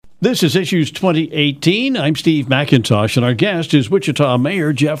This is Issues 2018. I'm Steve McIntosh, and our guest is Wichita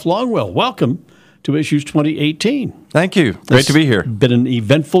Mayor Jeff Longwell. Welcome to Issues 2018. Thank you. Great to be here. Been an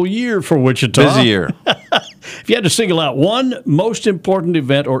eventful year for Wichita. Busy year. If you had to single out one most important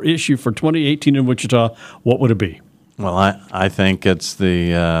event or issue for 2018 in Wichita, what would it be? Well, I think it's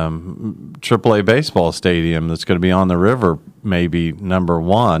the AAA baseball stadium that's going to be on the river, maybe number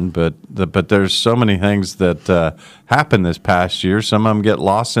one. But there's so many things that happened this past year. Some of them get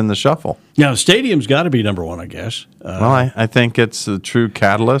lost in the shuffle. Now, stadium's got to be number one, I guess. Well, I think it's the true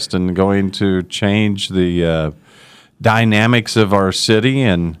catalyst and going to change the dynamics of our city.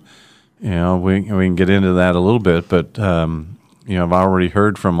 And, you know, we can get into that a little bit. But, you know, I've already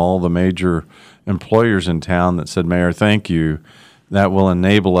heard from all the major employers in town that said, Mayor, thank you. That will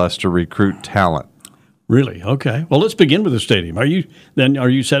enable us to recruit talent. Really? Okay. Well, let's begin with the stadium. Are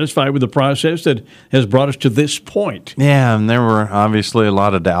you satisfied with the process that has brought us to this point? Yeah, and there were obviously a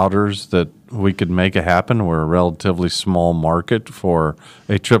lot of doubters that we could make it happen. We're a relatively small market for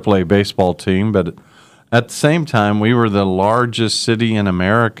a AAA baseball team, but at the same time, we were the largest city in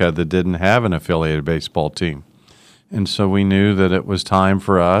America that didn't have an affiliated baseball team. And so we knew that it was time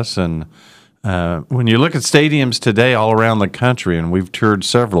for us. And when you look at stadiums today all around the country, and we've toured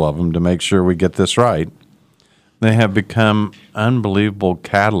several of them to make sure we get this right, they have become unbelievable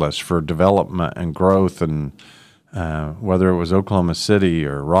catalysts for development and growth. And whether it was Oklahoma City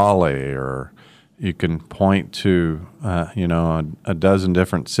or Raleigh, or you can point to a dozen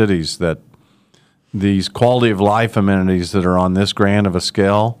different cities, that these quality of life amenities that are on this grand of a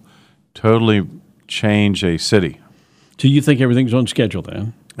scale totally change a city. So you think everything's on schedule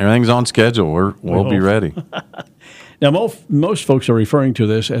then? Everything's on schedule. We'll be ready. Now, most folks are referring to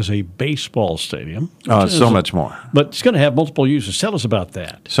this as a baseball stadium. Oh, it's so much more. But it's going to have multiple uses. Tell us about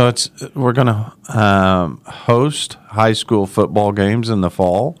that. So we're going to host high school football games in the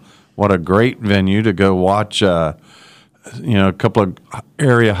fall. What a great venue to go watch. A couple of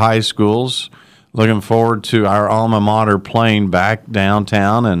area high schools. Looking forward to our alma mater playing back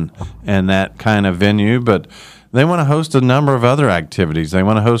downtown and that kind of venue, but they want to host a number of other activities. They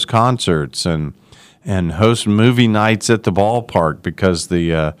want to host concerts and host movie nights at the ballpark, because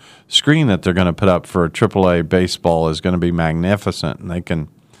the screen that they're going to put up for a AAA baseball is going to be magnificent. And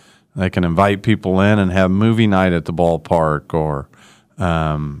they can invite people in and have movie night at the ballpark, or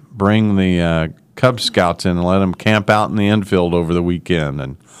bring the Cub Scouts in and let them camp out in the infield over the weekend.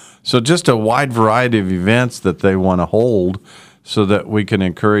 And so just a wide variety of events that they want to hold, so that we can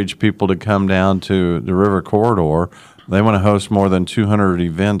encourage people to come down to the river corridor. They want to host more than 200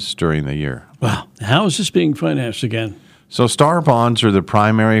 events during the year. Wow. How is this being financed again? So Star Bonds are the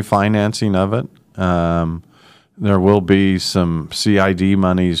primary financing of it. There will be some CID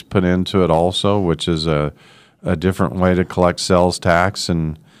monies put into it also, which is a different way to collect sales tax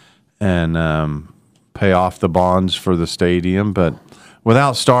and pay off the bonds for the stadium. But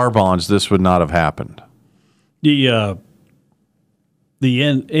without Star Bonds, this would not have happened. The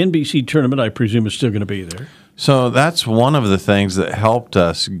NBC tournament, I presume, is still going to be there. So that's one of the things that helped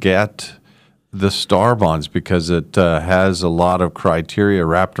us get the Star Bonds, because it has a lot of criteria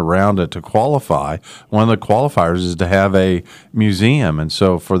wrapped around it to qualify. One of the qualifiers is to have a museum. And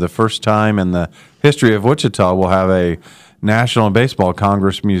so for the first time in the history of Wichita, we'll have a National Baseball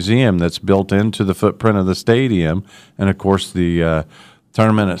Congress Museum that's built into the footprint of the stadium. And, of course, the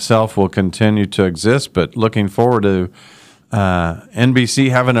tournament itself will continue to exist, but looking forward to NBC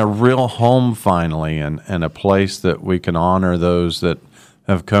having a real home finally, and a place that we can honor those that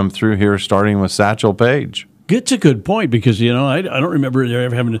have come through here, starting with Satchel Paige. It's a good point, because, I don't remember there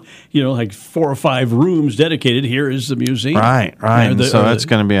ever having, like 4 or 5 rooms dedicated. Here is the museum. Right. So that's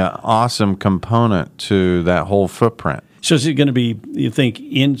going to be an awesome component to that whole footprint. So is it going to be, you think,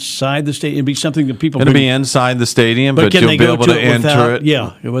 inside the stadium? It'd be something that people... It'll be inside the stadium, but you'll be able to enter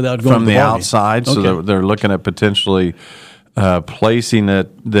it without going from the outside. Okay. So they're looking at potentially placing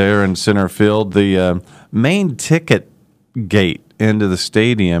it there in center field. The main ticket gate into the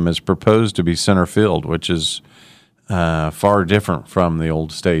stadium is proposed to be center field, which is far different from the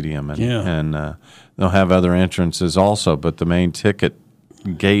old stadium. And they'll have other entrances also, but the main ticket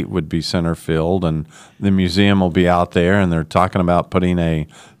gate would be center field, and the museum will be out there, and they're talking about putting a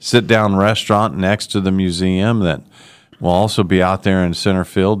sit-down restaurant next to the museum that will also be out there in center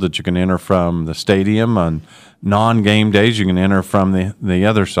field, that you can enter from the stadium. On non-game days, you can enter from the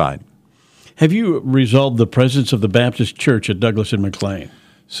other side. Have you resolved the presence of the Baptist Church at Douglas and McLean?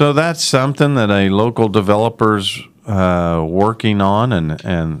 So that's something that a local developer's working on,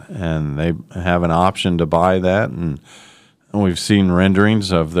 and they have an option to buy that, and we've seen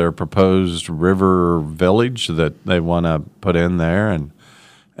renderings of their proposed river village that they want to put in there, and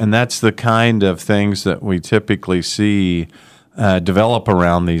And that's the kind of things that we typically see develop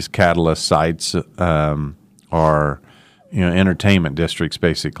around these catalyst sites or entertainment districts,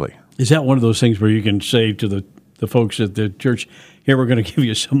 basically. Is that one of those things where you can say to the folks at the church, here, we're going to give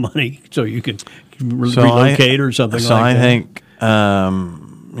you some money so you can relocate or something like that? So I think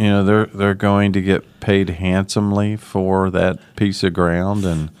they're going to get paid handsomely for that piece of ground,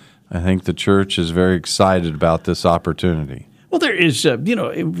 and I think the church is very excited about this opportunity. Well, there is,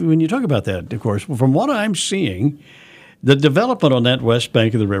 when you talk about that, of course, from what I'm seeing, the development on that west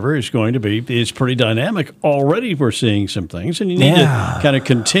bank of the river is pretty dynamic. Already we're seeing some things, and you need to kind of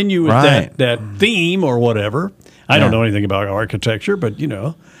continue with that theme or whatever. I don't know anything about architecture, but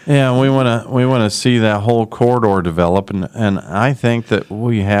Yeah, we want to see that whole corridor develop, and I think that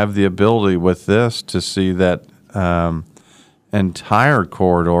we have the ability with this to see that entire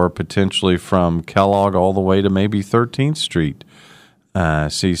corridor, potentially from Kellogg all the way to maybe 13th Street,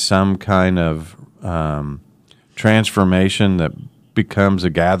 see some kind of transformation that becomes a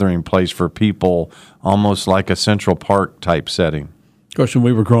gathering place for people, almost like a Central Park type setting. Of course, when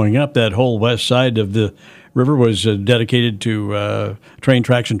we were growing up, that whole west side of the river was dedicated to train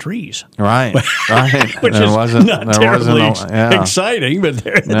tracks and trees. Right. Which is not terribly exciting,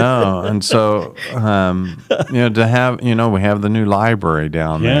 but no. And so, to have, we have the new library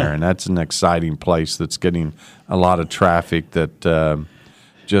down there, and that's an exciting place that's getting a lot of traffic that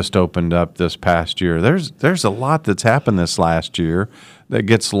just opened up this past year. There's a lot that's happened this last year that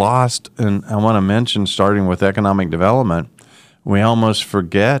gets lost, and I want to mention, starting with economic development, we almost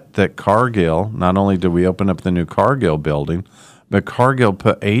forget that Cargill, not only did we open up the new Cargill building, but Cargill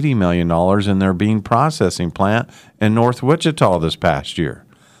put $80 million in their bean processing plant in North Wichita this past year.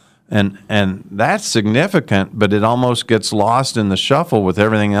 And that's significant, but it almost gets lost in the shuffle with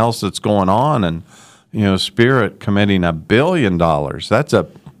everything else that's going on. And, Spirit committing $1 billion.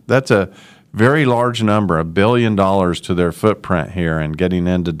 That's a very large number, $1 billion to their footprint here and getting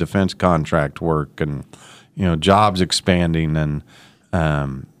into defense contract work and jobs expanding and,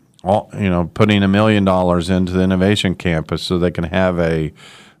 putting $1 million into the innovation campus so they can have a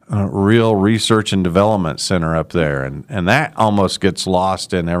real research and development center up there. And that almost gets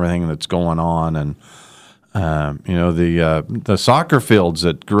lost in everything that's going on. And, the soccer fields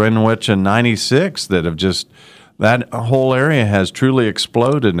at Greenwich and 96 that whole area has truly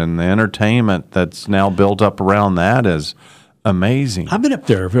exploded, and the entertainment that's now built up around that is amazing. I've been up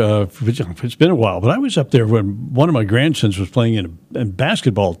there. It's been a while, but I was up there when one of my grandsons was playing in a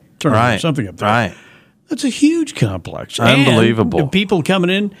basketball tournament or something up there. Right. That's a huge complex. Unbelievable. And people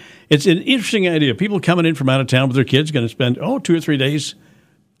coming in. It's an interesting idea. People coming in from out of town with their kids going to spend 2 or 3 days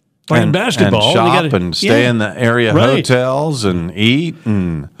playing basketball. And shop and stay in the area hotels and eat.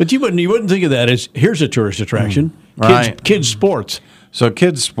 But you wouldn't think of that as, here's a tourist attraction. Kids sports. So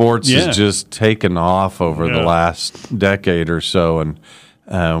kids' sports has just taken off over the last decade or so, and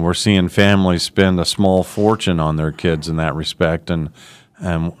we're seeing families spend a small fortune on their kids in that respect, and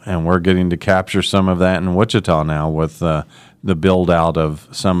we're getting to capture some of that in Wichita now with the build-out of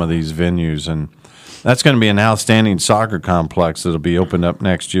some of these venues. And that's going to be an outstanding soccer complex that'll be opened up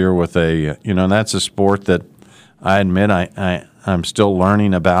next year with that's a sport that I admit I'm still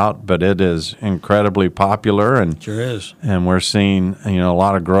learning about, but it is incredibly popular, and sure is. And we're seeing a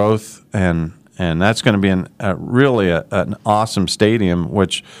lot of growth, and that's going to be really an awesome stadium,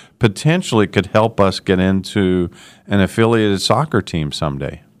 which potentially could help us get into an affiliated soccer team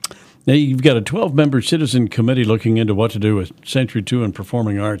someday. Now, you've got a 12-member citizen committee looking into what to do with Century 2 and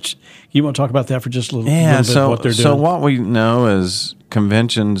performing arts. You want to talk about that for just a little bit, what they're doing? So what we know is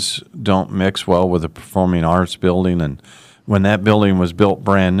conventions don't mix well with a performing arts building, and when that building was built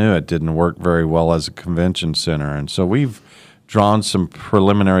brand new, it didn't work very well as a convention center. And so we've drawn some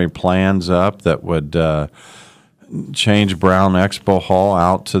preliminary plans up that would change Brown Expo Hall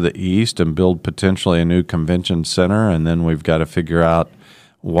out to the east and build potentially a new convention center, and then we've got to figure out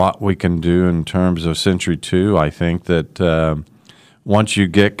what we can do in terms of Century 2. I think that once you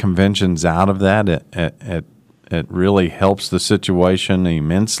get conventions out of that, it really helps the situation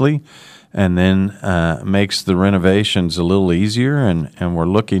immensely, and then makes the renovations a little easier. And we're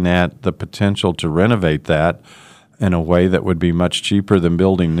looking at the potential to renovate that in a way that would be much cheaper than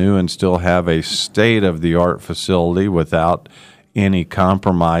building new and still have a state-of-the-art facility without any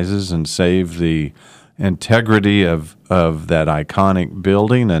compromises and save the integrity of that iconic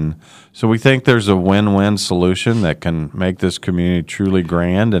building. And so we think there's a win-win solution that can make this community truly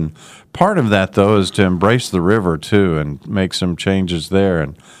grand. And part of that, though, is to embrace the river, too, and make some changes there,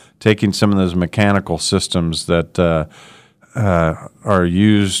 and taking some of those mechanical systems that are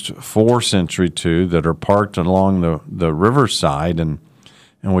used for Century 2 that are parked along the riverside, and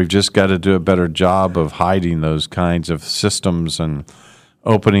And we've just got to do a better job of hiding those kinds of systems and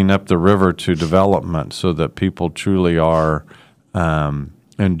opening up the river to development so that people truly are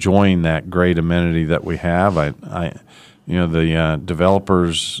enjoying that great amenity that we have. The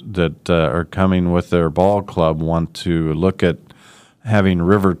developers that are coming with their ball club want to look at having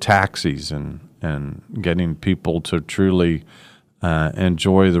river taxis and getting people to truly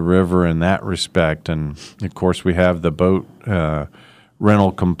enjoy the river in that respect. And, of course, we have the boat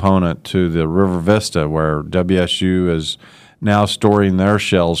rental component to the River Vista, where WSU is now storing their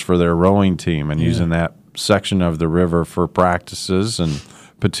shells for their rowing team and using that section of the river for practices and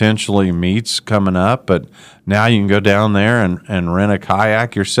potentially meets coming up. But now you can go down there and rent a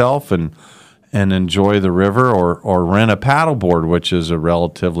kayak yourself and enjoy the river, or rent a paddleboard, which is a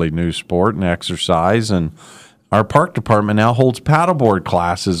relatively new sport and exercise. And our park department now holds paddleboard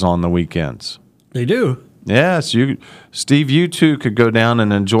classes on the weekends. They do? Yes, Steve, you too could go down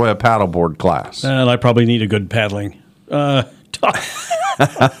and enjoy a paddleboard class. And I probably need a good paddling. Talk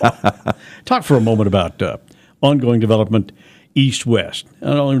for a moment about ongoing development east-west,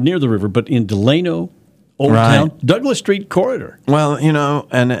 not only near the river, but in Delano, Old Town, Douglas Street corridor. Well,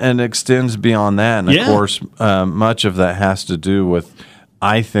 and extends beyond that. And, of course, much of that has to do with,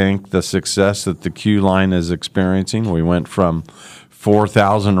 I think, the success that the Q line is experiencing. We went from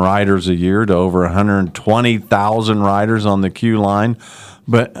 4,000 riders a year to over 120,000 riders on the Q line.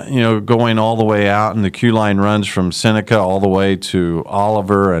 But, going all the way out, and the Q line runs from Seneca all the way to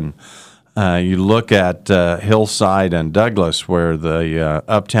Oliver. And you look at Hillside and Douglas, where the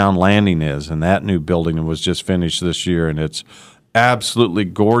Uptown Landing is, and that new building was just finished this year. And it's absolutely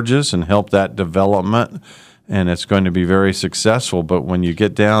gorgeous and helped that development. And it's going to be very successful. But when you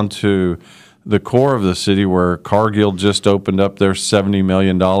get down to the core of the city, where Cargill just opened up their $70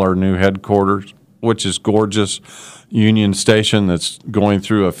 million new headquarters, which is gorgeous, Union Station that's going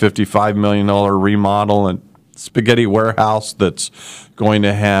through a $55 million remodel, and Spaghetti Warehouse that's going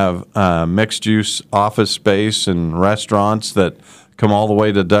to have mixed-use office space and restaurants that come all the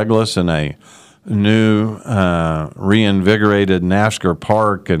way to Douglas, and a new reinvigorated NASCAR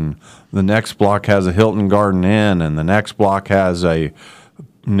Park, and the next block has a Hilton Garden Inn, and the next block has a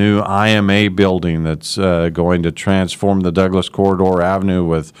new IMA building that's going to transform the Douglas Corridor Avenue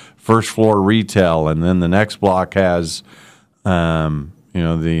with first floor retail, and then the next block has the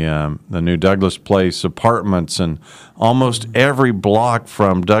new Douglas Place apartments, and almost every block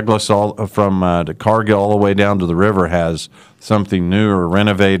from Douglas to Cargill all the way down to the river has something new or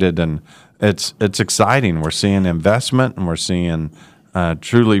renovated, and it's exciting. We're seeing investment, and we're seeing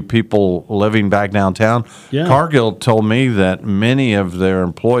truly people living back downtown. Yeah. Cargill told me that many of their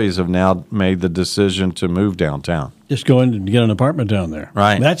employees have now made the decision to move downtown. Just go in and get an apartment down there.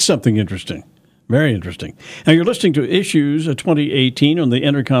 Right. That's something interesting. Very interesting. Now, you're listening to Issues 2018 on the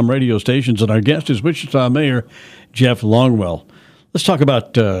Entercom radio stations, and our guest is Wichita Mayor Jeff Longwell. Let's talk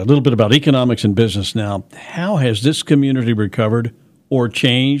about a little bit about economics and business now. How has this community recovered or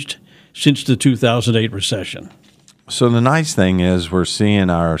changed since the 2008 recession? So the nice thing is we're seeing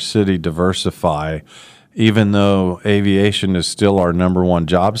our city diversify. Even though aviation is still our number one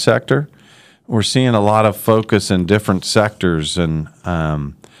job sector, we're seeing a lot of focus in different sectors. And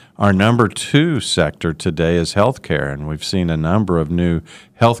our number two sector today is healthcare. And we've seen a number of new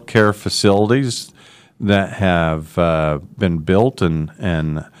healthcare facilities that have been built and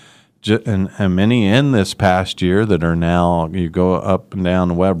many in this past year that are now, you go up and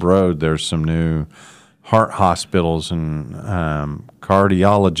down Webb Road, there's some new heart hospitals and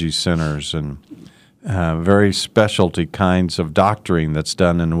cardiology centers and very specialty kinds of doctoring that's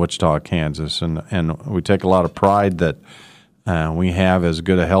done in Wichita, Kansas. And we take a lot of pride that we have as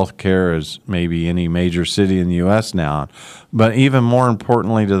good a health care as maybe any major city in the U.S. now. But even more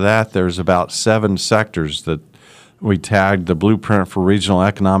importantly to that, there's about 7 sectors that we tagged the blueprint for regional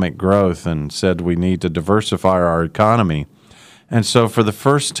economic growth and said we need to diversify our economy. And so for the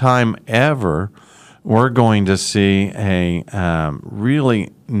first time ever, we're going to see a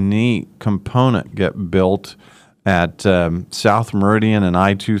really neat component get built at South Meridian and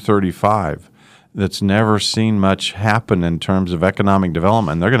I-235 that's never seen much happen in terms of economic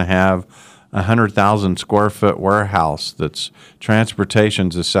development. They're going to have a 100,000 square foot warehouse. That's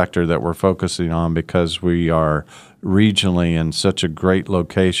transportation's a sector that we're focusing on because we are regionally in such a great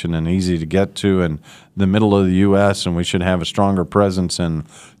location and easy to get to in the middle of the U.S., and we should have a stronger presence in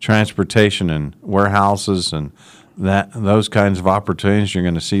transportation and warehouses and those kinds of opportunities. You're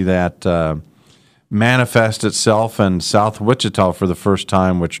going to see that manifest itself in South Wichita for the first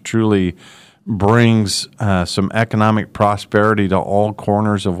time, which truly brings some economic prosperity to all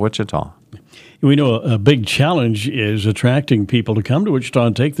corners of Wichita. We know a big challenge is attracting people to come to Wichita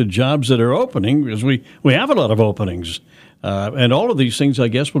and take the jobs that are opening, because we have a lot of openings. And all of these things, I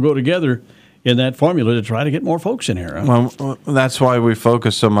guess, will go together in that formula to try to get more folks in here. Huh? Well, that's why we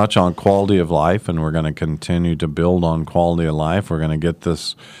focus so much on quality of life, and we're going to continue to build on quality of life. We're going to get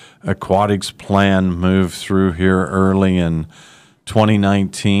this aquatics plan moved through here early in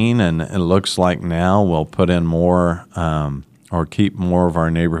 2019, and it looks like now we'll put in more or keep more of our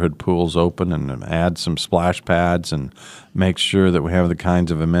neighborhood pools open and add some splash pads and make sure that we have the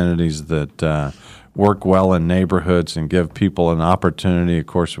kinds of amenities that work well in neighborhoods and give people an opportunity. Of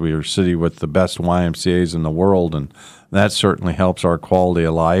course, we are a city with the best YMCAs in the world, and that certainly helps our quality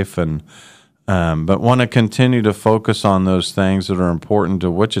of life. And but want to continue to focus on those things that are important to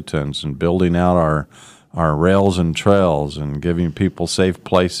Wichitans and building out our rails and trails and giving people safe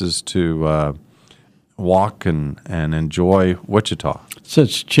places to walk and enjoy Wichita. So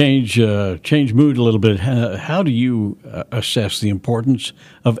let's change mood a little bit. How do you assess the importance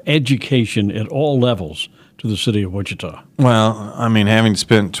of education at all levels to the city of Wichita? Well, I mean, having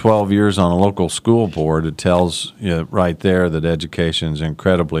spent 12 years on a local school board, it tells you right there that education is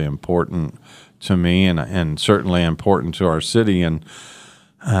incredibly important to me and certainly important to our city. And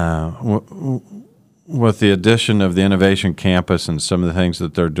with the addition of the Innovation Campus and some of the things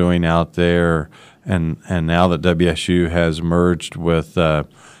that they're doing out there, and now that WSU has merged with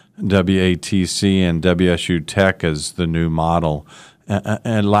WATC and WSU Tech as the new model,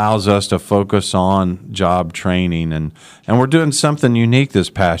 it allows us to focus on job training. And we're doing something unique this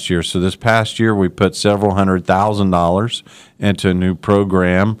past year. So this past year we put several $100,000 into a new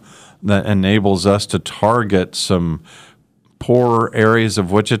program that enables us to target some poorer areas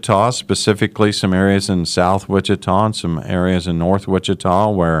of Wichita, specifically some areas in South Wichita and some areas in North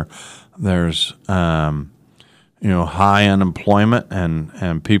Wichita where there's high unemployment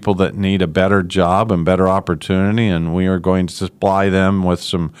and people that need a better job and better opportunity, and we are going to supply them with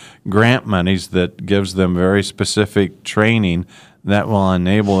some grant monies that gives them very specific training that will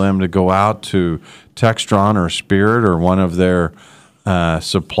enable them to go out to Textron or Spirit or one of their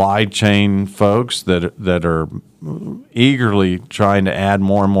supply chain folks that are eagerly trying to add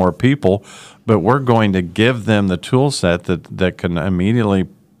more and more people, but we're going to give them the tool set that can immediately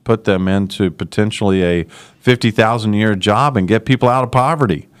put them into potentially a $50,000 a year job and get people out of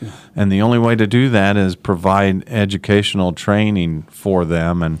poverty. Yeah. And the only way to do that is provide educational training for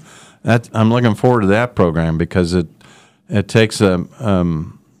them. And I'm looking forward to that program because it takes some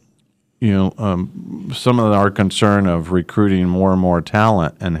of our concern of recruiting more and more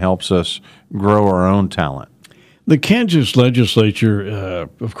talent and helps us grow our own talent. The Kansas legislature,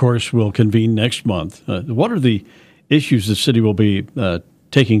 of course, will convene next month. What are the issues the city will be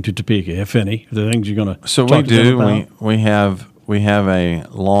taking to Topeka, if any? The things you're going to talk to them about? We have a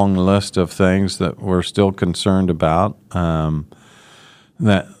long list of things that we're still concerned about. That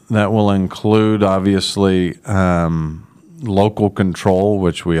will include obviously local control,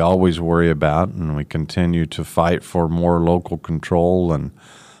 which we always worry about, and we continue to fight for more local control. And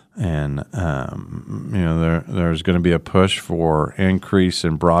there's going to be a push for increase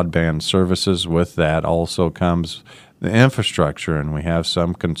in broadband services. With that also comes the infrastructure, and we have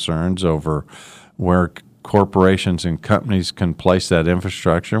some concerns over where corporations and companies can place that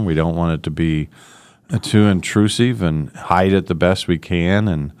infrastructure. We don't want it to be too intrusive and hide it the best we can.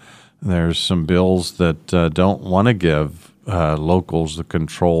 And there's some bills that don't want to give locals the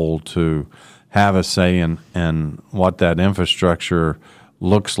control to have a say in what that infrastructure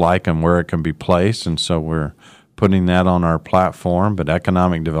looks like and where it can be placed. And so we're putting that on our platform. But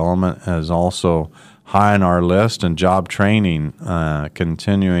economic development is also high on our list, and job training,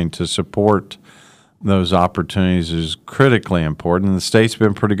 continuing to support those opportunities is critically important. And the state's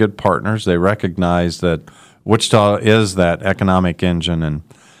been pretty good partners. They recognize that Wichita is that economic engine, and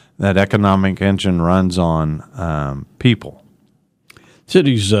that economic engine runs on people.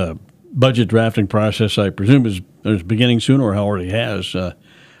 City's budget drafting process, I presume, is beginning soon or already has.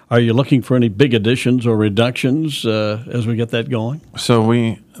 Are you looking for any big additions or reductions as we get that going?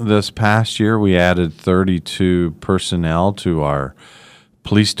 So this past year, we added 32 personnel to our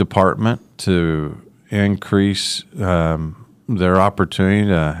police department to increase their opportunity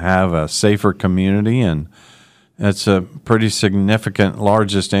to have a safer community. And it's a pretty significant,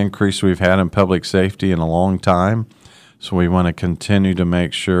 largest increase we've had in public safety in a long time. So we want to continue to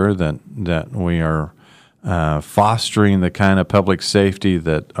make sure that we are fostering the kind of public safety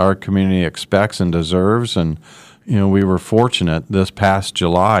that our community expects and deserves. And we were fortunate this past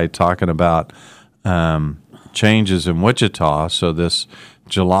July talking about changes in Wichita. So this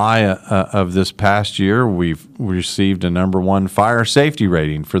July of this past year, we've received a #1 fire safety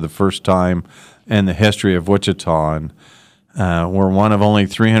rating for the first time in the history of Wichita. And we're one of only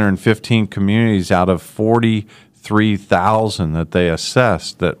 315 communities out of 43,000 that they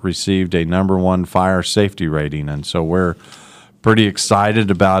assessed that received a #1 fire safety rating. And so we're pretty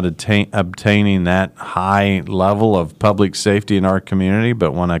excited about obtaining that high level of public safety in our community,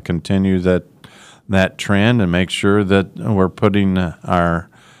 but want to continue that trend and make sure that we're putting our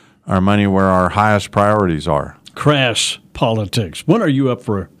money where our highest priorities are. Crass politics. When are you up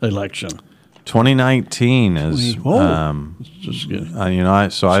for election? 2019 is. Just good.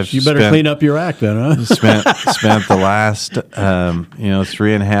 You better clean up your act then, huh? spent the last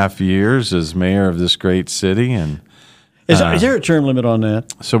 3.5 years as mayor of this great city, and is there a term limit on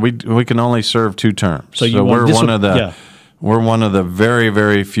that? So we can only serve 2 terms. So we're one of the very,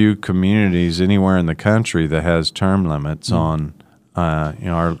 very few communities anywhere in the country that has term limits on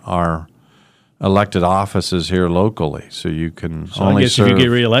our elected offices here locally. So you can only serve. If you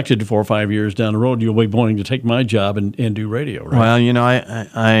get reelected 4 or 5 years down the road, you'll be wanting to take my job and do radio, right? Well,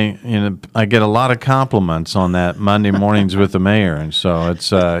 I get a lot of compliments on that Monday mornings with the mayor, and so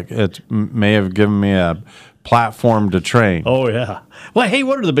it may have given me a platform to train. Oh yeah. Well, hey,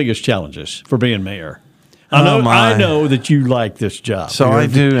 what are the biggest challenges for being mayor? I know that you like this job. So I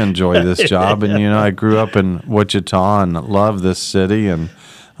do enjoy this job, and I grew up in Wichita and love this city, and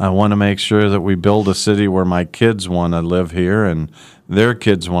I want to make sure that we build a city where my kids want to live here and their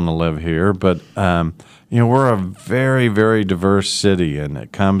kids want to live here. But we're a very, very diverse city, and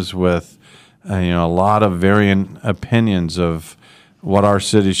it comes with a lot of varying opinions of what our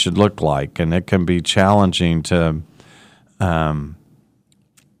city should look like, and it can be challenging to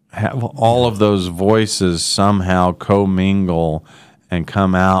have all of those voices somehow commingle and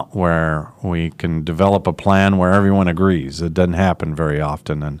come out where we can develop a plan where everyone agrees. It doesn't happen very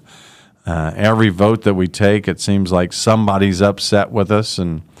often, and every vote that we take, it seems like somebody's upset with us,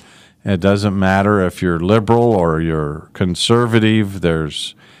 and it doesn't matter if you're liberal or you're conservative.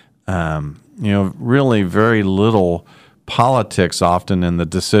 There's really very little politics often in the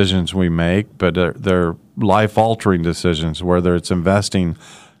decisions we make, but they're life-altering decisions, whether it's investing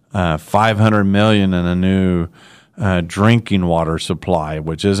 $500 million in a new drinking water supply,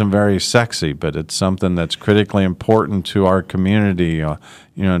 which isn't very sexy, but it's something that's critically important to our community,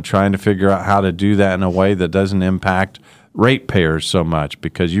 trying to figure out how to do that in a way that doesn't impact ratepayers so much,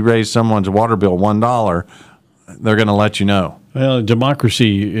 because you raise someone's water bill $1, they're going to let you know. Well,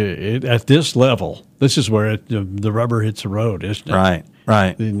 democracy at this level, this is where the rubber hits the road, isn't it?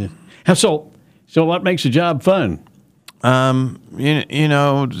 Right. So what makes the job fun?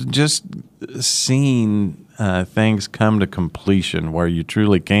 Just seeing things come to completion where you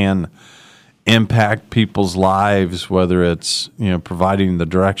truly can impact people's lives, whether it's providing the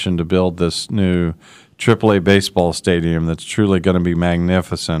direction to build this new AAA baseball stadium that's truly going to be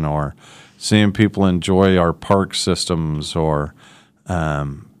magnificent, or seeing people enjoy our park systems, or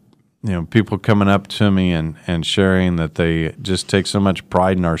people coming up to me and sharing that they just take so much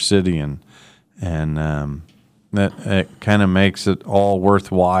pride in our city, and that it kind of makes it all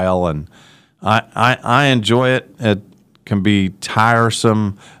worthwhile. And I enjoy it. It can be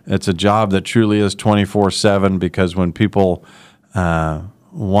tiresome. It's a job that truly is 24/7, because when people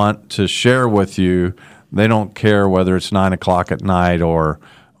want to share with you, they don't care whether it's 9 o'clock at night or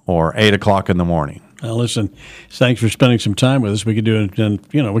 8 o'clock in the morning. Now, listen, thanks for spending some time with us. We could do it, and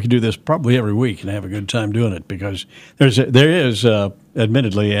we could do this probably every week and have a good time doing it, because there is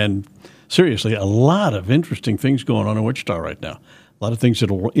admittedly and seriously a lot of interesting things going on in Wichita right now. A lot of things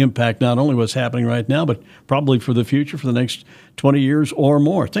that will impact not only what's happening right now, but probably for the future, for the next 20 years or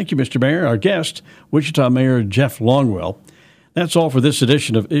more. Thank you, Mr. Mayor. Our guest, Wichita Mayor Jeff Longwell. That's all for this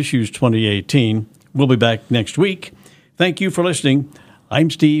edition of Issues 2018. We'll be back next week. Thank you for listening. I'm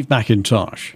Steve McIntosh.